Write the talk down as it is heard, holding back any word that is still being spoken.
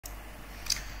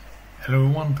Hello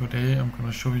everyone, today I'm going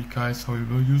to show you guys how you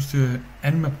will use the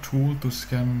Nmap-Tool to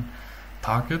scan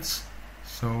targets.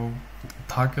 So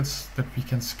targets that we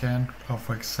can scan are,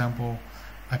 for example,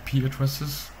 IP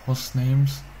addresses, host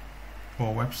names, or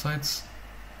websites.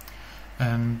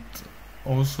 And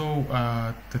also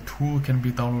the tool can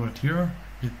be downloaded here.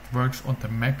 It works on the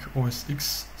Mac OS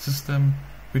X system,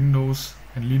 Windows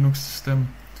and Linux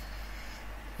system.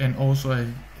 And also I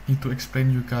need to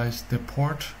explain you guys the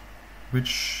port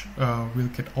which will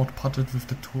get outputted with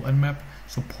the tool Nmap.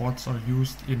 So ports are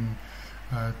used in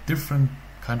different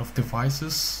kind of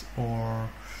devices or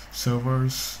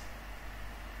servers,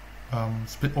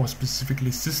 or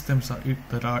specifically systems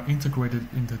that are integrated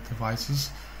in the devices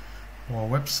or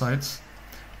websites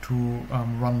to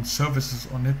run services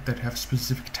on it that have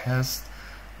specific tasks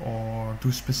or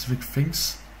do specific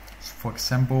things. So for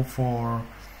example, for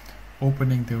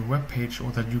opening the web page, or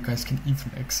that you guys can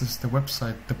even access the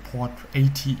website, the port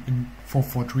 80 in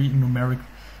 443 in numeric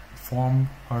form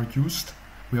are used.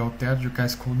 Without that, you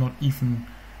guys could not even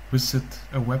visit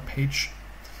a web page.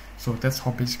 So that's how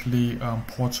basically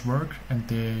ports work, and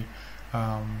they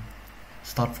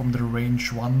start from the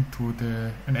range 1 to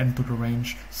and end to the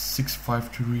range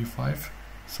 65235.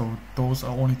 So those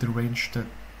are only the range that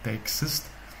they exist.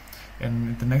 And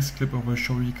in the next clip I will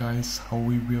show you guys how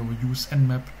we will use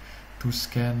Nmap to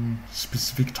scan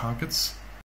specific targets.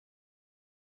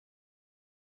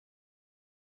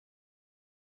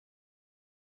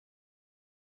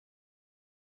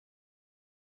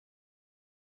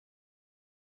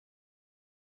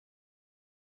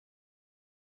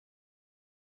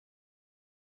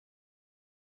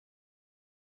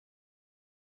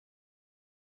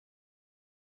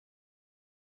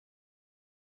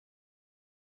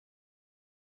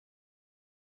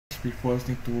 We first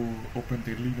need to open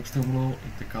the Linux terminal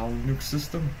in the Kali Linux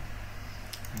system,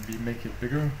 and we make it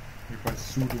bigger. We write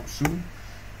sudo zoom,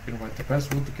 invite the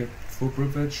password to get full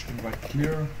privilege, invite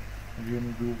clear, and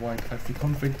then we write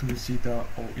ipconfig to see our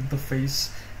interface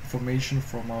information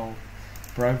from our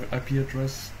private IP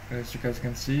address. As you guys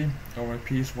can see, our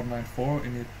IP is 194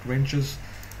 and it ranges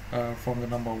from the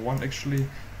number 1 actually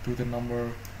to the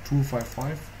number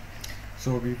 255.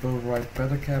 So we will write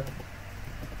bettercap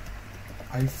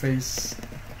iface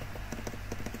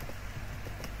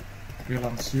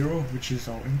VLAN 0, which is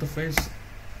our interface,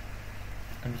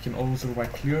 and we can also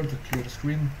write clear to clear the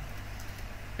screen.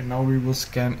 And now we will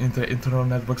scan in the internal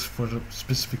networks for the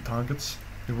specific targets.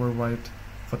 We will write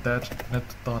for that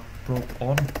net.probe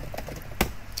on.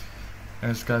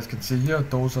 As you guys can see here,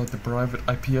 those are the private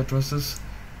IP addresses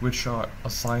which are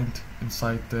assigned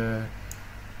inside the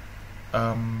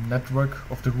network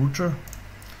of the router.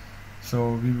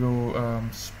 So we will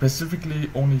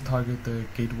specifically only target the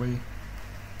gateway.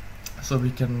 So we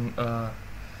can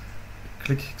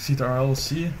click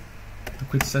Ctrl+C to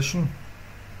quit session.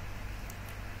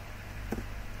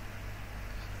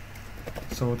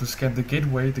 So to scan the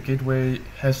gateway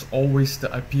has always the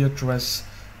IP address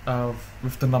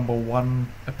with the number 1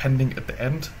 appending at the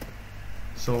end.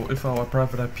 So if our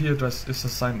private IP address is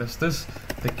assigned as this,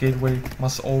 the gateway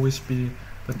must always be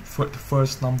the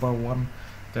first number 1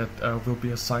 that will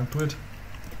be assigned to it.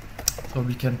 So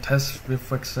we can test with,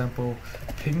 for example,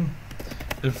 ping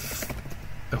if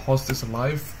the host is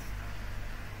alive,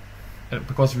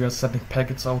 because we are sending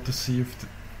packets out to see if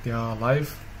they are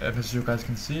alive. And as you guys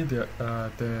can see,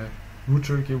 the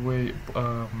router gateway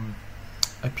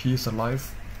IP is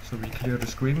alive. So we clear the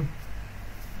screen.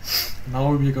 Now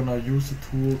we're gonna use the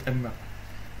tool Nmap.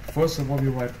 First of all, we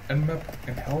write Nmap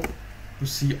and help to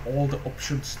see all the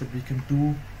options that we can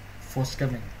do for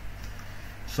scanning.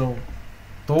 So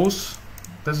this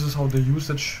is how the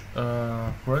usage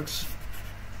works.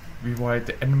 We write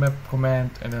the nmap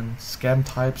command and then scan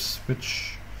types,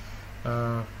 which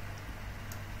are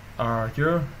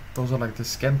here. Those are like the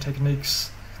scan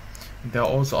techniques. There are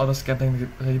also other scan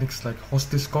techniques like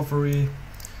host discovery,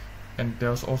 and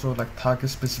there's also like target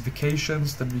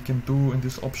specifications that we can do in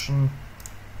this option.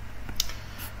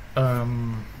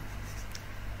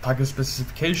 Target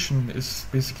specification is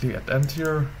basically at the end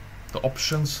here. The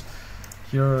options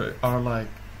here are like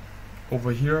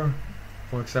over here.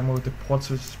 For example, the port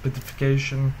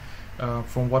specification,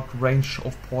 from what range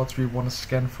of ports we want to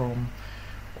scan from,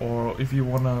 or if you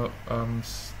want to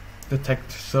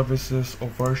detect services or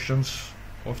versions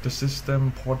of the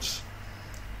system, ports,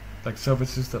 like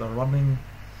services that are running.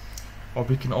 Or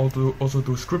we can also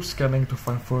do script scanning to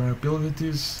find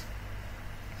vulnerabilities.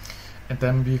 And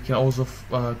then we can also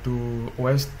do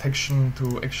OS detection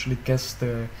to actually guess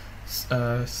the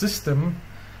system,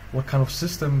 what kind of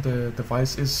system the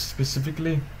device is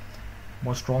specifically.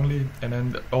 more strongly. And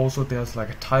then also there's like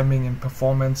a timing and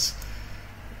performance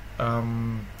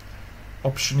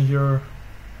option here.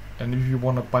 And if you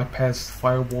want to bypass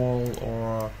firewall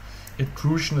or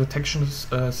intrusion detection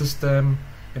system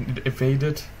and evade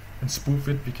it and spoof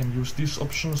it, we can use these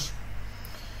options.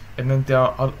 And then there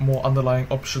are more underlying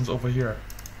options over here.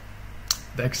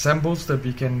 The examples that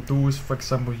we can do is, for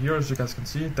example, here, as you guys can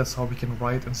see, that's how we can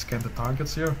write and scan the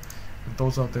targets here. And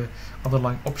those are the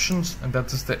underlying options, and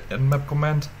that is the nmap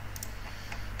command.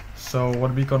 So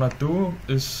what we're gonna do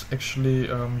is actually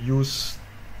use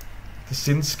the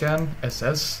sin scan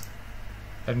ss,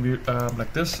 and we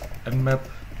like this, nmap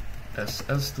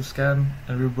ss to scan,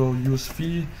 and we will use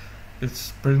v.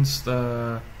 It prints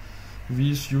the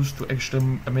v is used to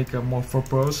actually make a more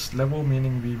verbose level,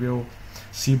 meaning we will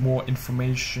see more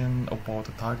information about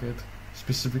the target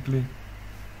specifically.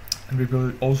 And we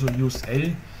will also use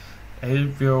a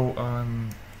will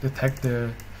detect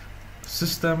the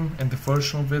system and the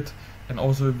version of it, and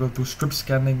also it will do strip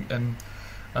scanning and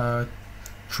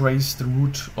trace the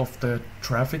route of the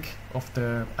traffic of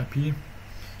the IP.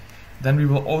 Then we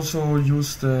will also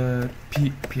use the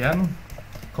pn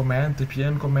command. The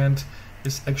pn command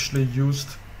is actually used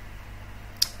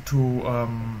to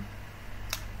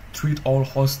treat all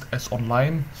hosts as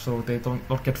online, so they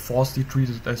not get falsely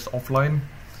treated as offline.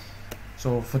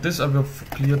 So for this I will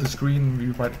clear the screen. We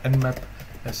write nmap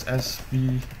ss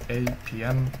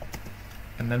vapn,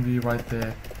 and then we write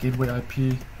the gateway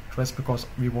IP address because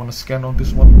we want to scan on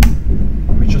this one.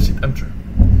 We just hit enter,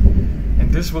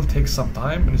 and this will take some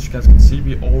time. And as you guys can see,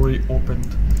 we already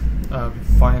opened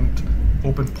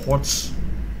open ports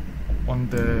on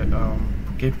the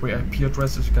gateway IP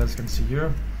address, as you guys can see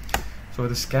here. So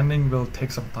the scanning will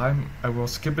take some time. I will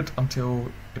skip it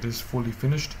until it is fully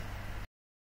finished.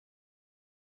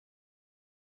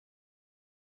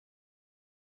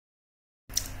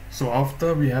 So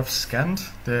after we have scanned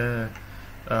the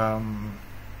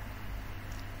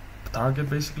target,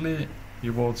 basically,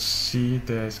 you will see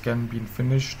the scan being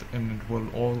finished, and it will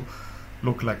all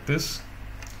look like this.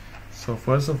 So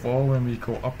first of all, when we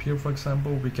go up here, for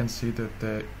example, we can see that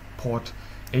the port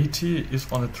 80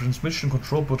 is on the transmission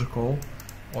control protocol,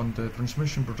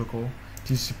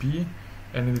 TCP,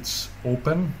 and it's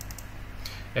open,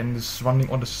 and it's running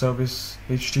on the service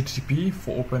HTTP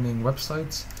for opening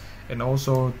websites. And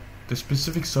also the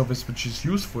specific service which is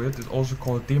used for it is also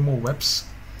called demo webs,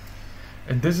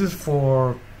 and this is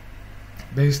for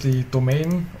basically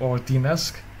domain or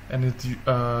DNS, and it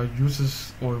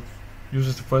uses the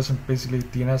version basically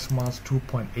DNS mask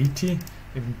 2.80,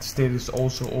 and the state is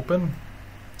also open.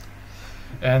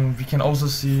 And we can also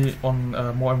see on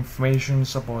more information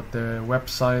about the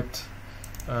website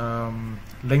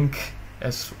link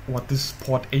as what this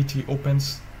port 80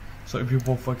 opens. So if you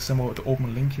go, for example, to open a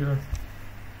link here,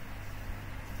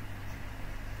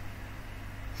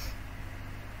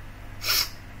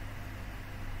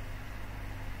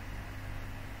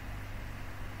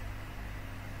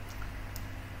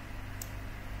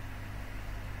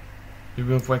 you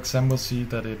will, for example, see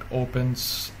that it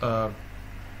opens the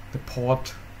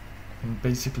port and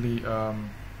basically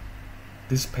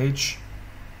this page,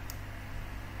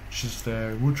 which is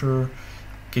the router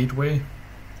gateway.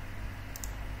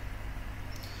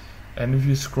 And if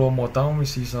you scroll more down, we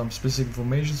see some specific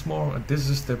information more. And this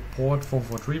is the port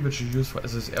 443, which is used for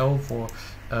SSL for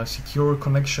secure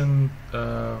connection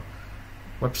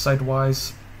website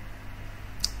wise.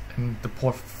 And the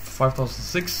port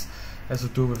 5006 has to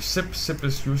do with SIP. SIP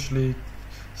is usually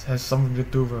has something to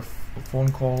do with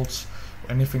phone calls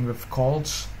or anything with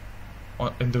calls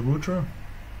in the router.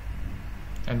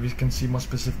 And we can see more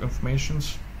specific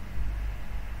informations.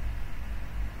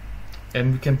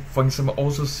 And we can, for example,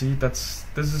 also see that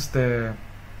this is the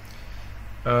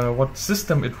what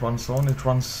system it runs on. It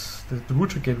runs the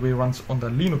router gateway runs on the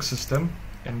Linux system,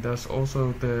 and there's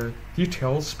also the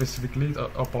details specifically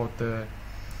about the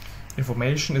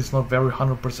information. It's not very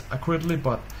 100% accurately,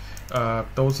 but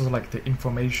those are like the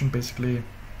information basically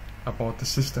about the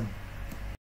system.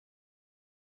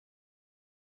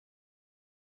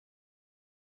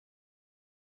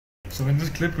 So in this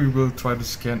clip we will try to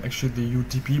scan actually the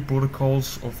UDP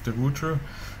protocols of the router.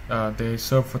 They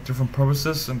serve for different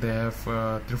purposes and they have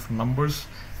different numbers.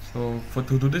 So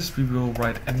to do this we will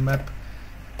write nmap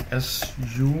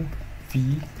suvapn,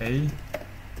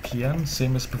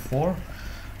 same as before,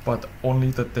 but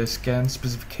only that the scan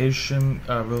specification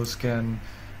will scan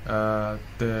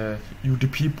the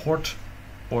UDP port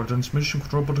or transmission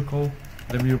control protocol.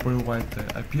 Then we will write the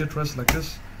IP address like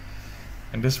this.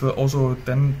 And this will also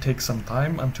then take some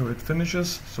time until it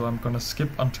finishes, so I'm gonna skip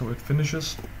until it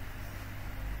finishes.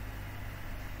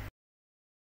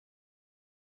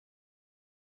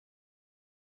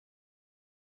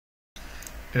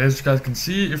 And as you guys can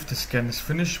see, if the scan is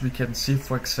finished, we can see,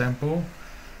 for example,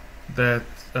 that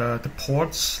the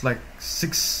ports like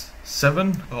 6,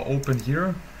 7 are open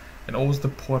here, and also the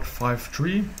port 5,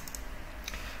 3.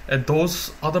 And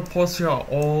those other ports here are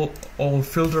all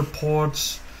filter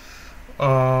ports,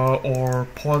 or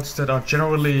ports that are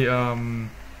generally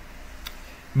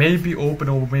maybe open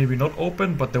or maybe not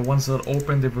open, but the ones that are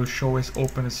open, they will show as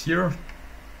open as here.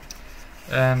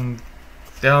 And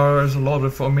there is a lot of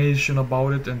information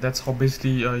about it, and that's how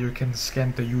basically you can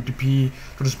scan the UDP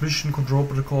transmission control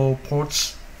protocol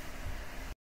ports.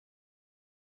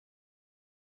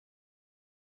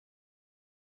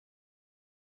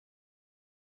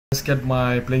 Let's get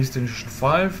my PlayStation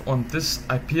 5 on this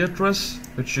IP address,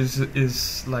 which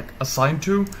is like assigned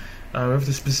to with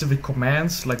the specific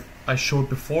commands like I showed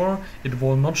before. It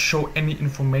will not show any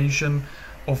information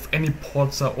of any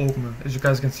ports that are open. As you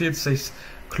guys can see, it says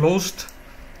closed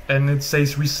and it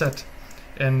says reset.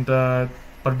 And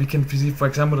but we can see, for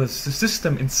example, the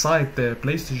system inside the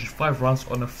PlayStation 5 runs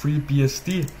on a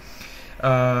FreeBSD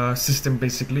system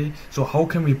basically. So how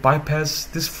can we bypass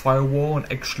this firewall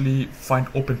and actually find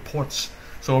open ports?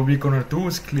 So what we're gonna do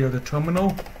is clear the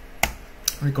terminal.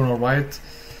 We're gonna write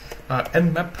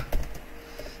Nmap-SF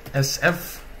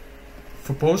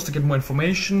for both to get more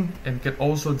information and get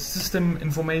also the system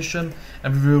information,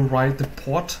 and we will write the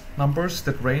port numbers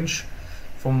that range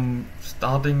from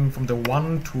starting from the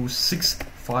 1 to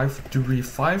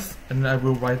 65335, and I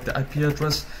will write the IP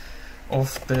address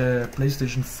of the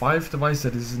PlayStation 5 device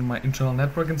that is in my internal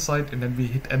network inside, and then we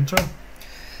hit enter.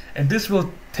 And this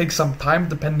will take some time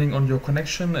depending on your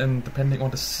connection and depending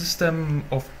on the system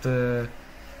of the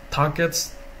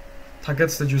targets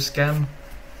that you scan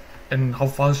and how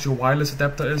fast your wireless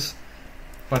adapter is.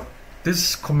 But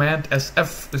this command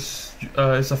SF is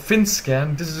a fin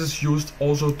scan. This is used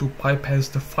also to bypass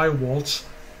the firewalls,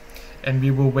 and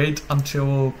we will wait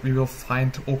until we will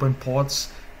find open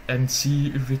ports and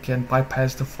see if we can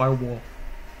bypass the firewall.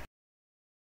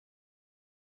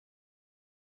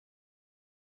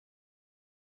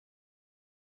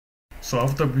 So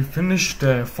after we finish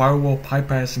the firewall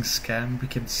bypassing scan, we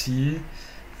can see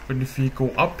when if we go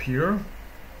up here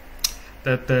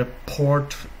that the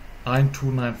port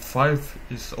 9295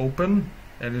 is open,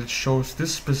 and it shows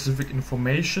this specific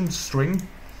information string.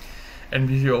 And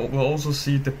we will also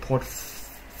see the port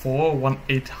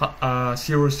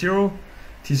 41800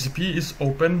 TCP is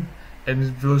open, and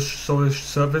it will show the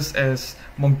service as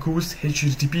Mongoose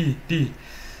HTTPD.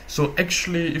 So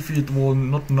actually, if we will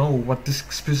not know what this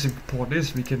specific port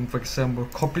is, we can, for example,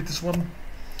 copy this one,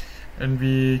 and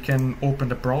we can open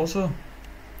the browser,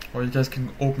 or you guys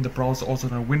can open the browser also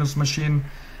on a Windows machine.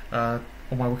 On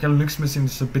my Linux machine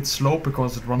is a bit slow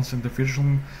because it runs in the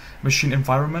virtual machine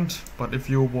environment, but if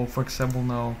you will, for example,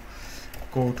 now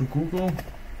go to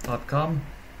google.com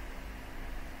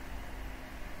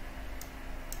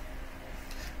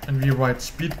and we write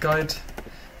speed guide.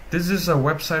 This is a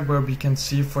website where we can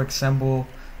see, for example,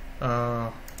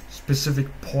 specific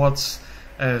ports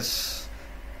as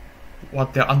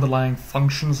what their underlying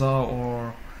functions are,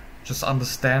 or just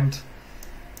understand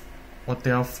what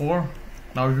they are for.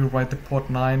 Now we will write the port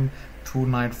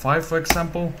 9295, for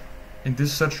example, in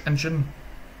this search engine.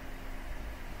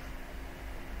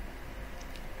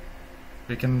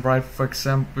 We can write, for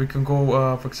example, we can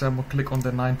go, for example, click on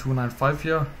the 9295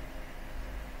 here.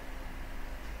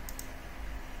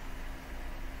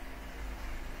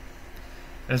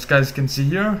 As you guys can see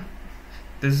here,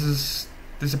 this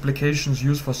application is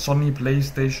used for Sony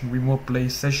PlayStation Remote Play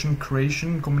Session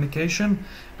Creation Communication.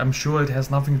 I'm sure it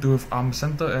has nothing to do with ARM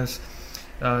Center, as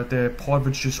the port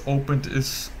which is opened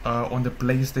is on the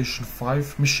PlayStation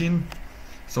 5 machine.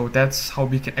 So that's how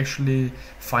we can actually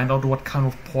find out what kind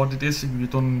of port it is if we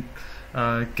don't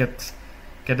get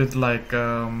it like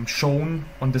shown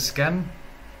on the scan.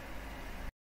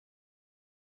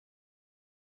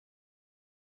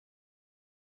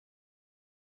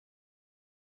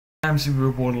 Sometimes if we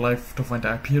would like to find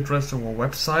the IP address of our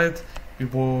website, we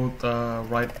would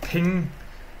write ping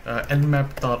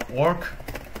nmap.org,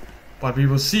 but we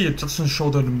will see it doesn't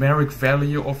show the numeric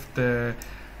value of the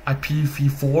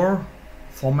IPv4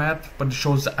 format, but it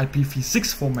shows the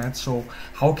IPv6 format. So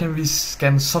how can we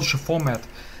scan such a format?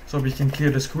 So we can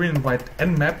clear the screen and write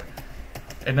nmap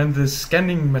and then the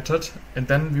scanning method, and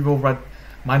then we will write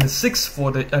 -6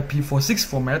 for the IPv6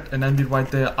 format, and then we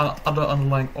write the other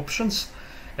underlying options.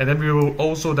 And then we will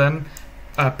also then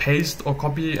paste or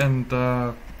copy and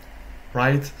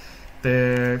write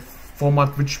the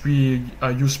format which we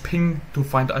use ping to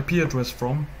find the IP address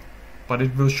from, but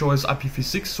it will show as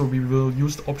IPv6, so we will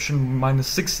use the option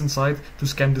 -6 inside to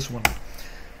scan this one.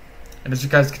 And as you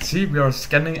guys can see, we are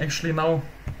scanning actually now.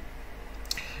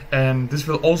 And this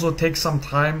will also take some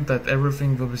time that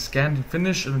everything will be scanned and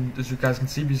finished. And as you guys can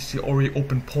see, we see already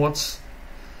open ports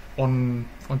on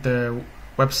the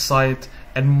website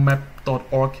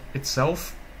nmap.org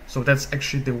itself. So that's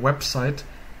actually the website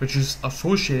which is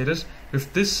associated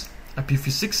with this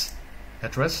IPv6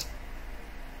 address.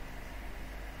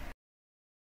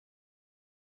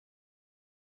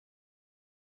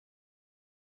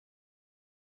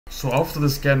 So after the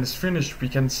scan is finished, we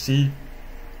can see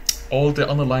all the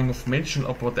underlying information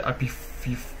about the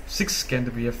IPv6 scan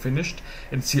that we have finished,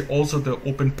 and see also the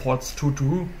open ports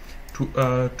 22,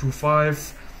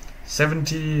 25,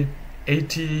 70,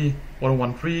 80,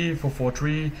 113,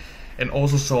 443, and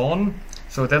also so on.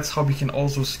 So that's how we can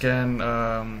also scan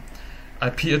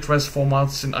IP address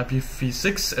formats in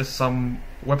IPv6, as some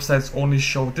websites only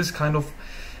show this kind of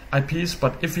IPs.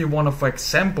 But if you want to, for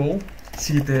example,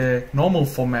 see the normal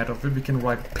format of it, we can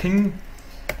write ping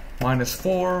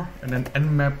 -4 and then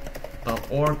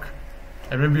nmap.org,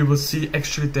 and then we will see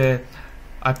actually the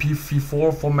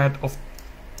IPv4 format of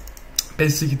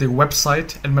basically the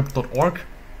website nmap.org.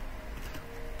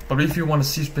 But if you want to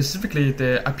see specifically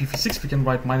the IPv6, we can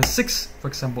write -6 for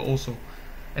example also,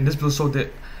 and this will show the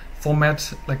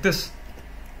format like this.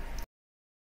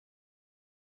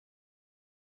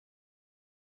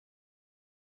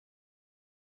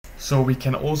 So we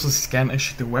can also scan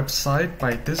actually the website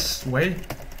by this way,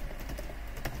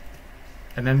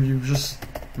 and then you just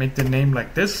make the name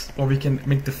like this, or we can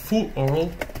make the full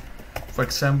URL, for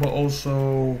example,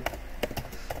 also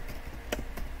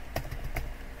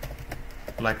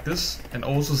like this, and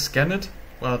also scan it.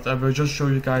 But I will just show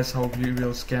you guys how we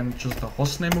will scan just the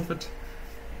host name of it.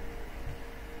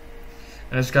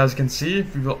 And as you guys can see,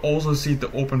 we will also see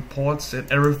the open ports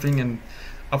and everything, and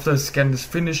after the scan is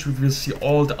finished, we will see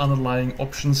all the underlying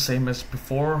options, same as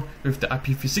before with the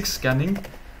IPv6 scanning.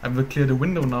 I will clear the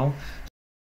window now.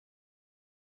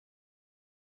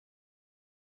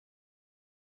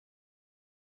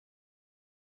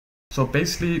 So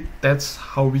basically that's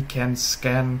how we can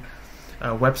scan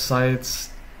websites,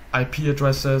 IP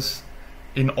addresses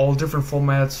in all different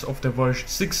formats of the version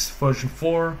 6, version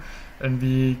 4, and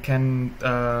we can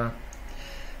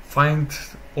find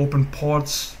open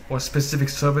ports or specific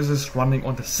services running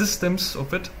on the systems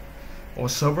of it or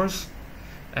servers,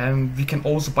 and we can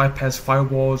also bypass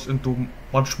firewalls and do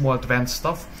much more advanced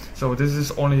stuff. So this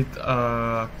is only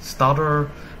a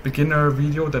starter beginner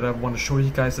video that I want to show you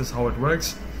guys is how it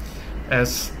works,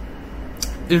 as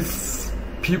if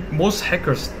most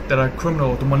hackers that are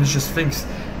criminal, the malicious things,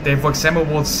 they for example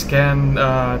will scan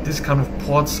this kind of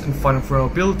ports and find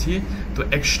vulnerability to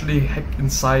actually hack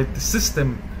inside the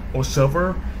system or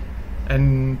server,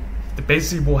 and they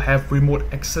basically will have remote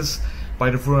access by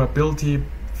the vulnerability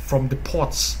from the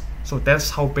ports. So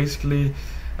that's how basically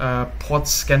port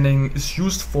scanning is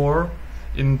used for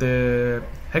in the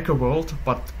hacker world,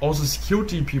 but also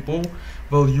security people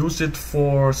will use it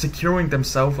for securing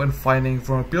themselves and finding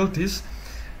vulnerabilities,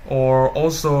 or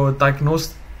also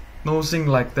diagnosing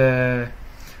like the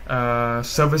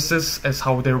services as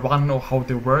how they run or how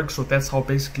they work. So that's how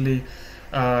basically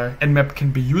Nmap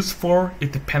can be used for.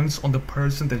 It depends on the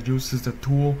person that uses the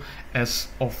tool as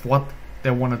of what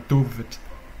they want to do with it.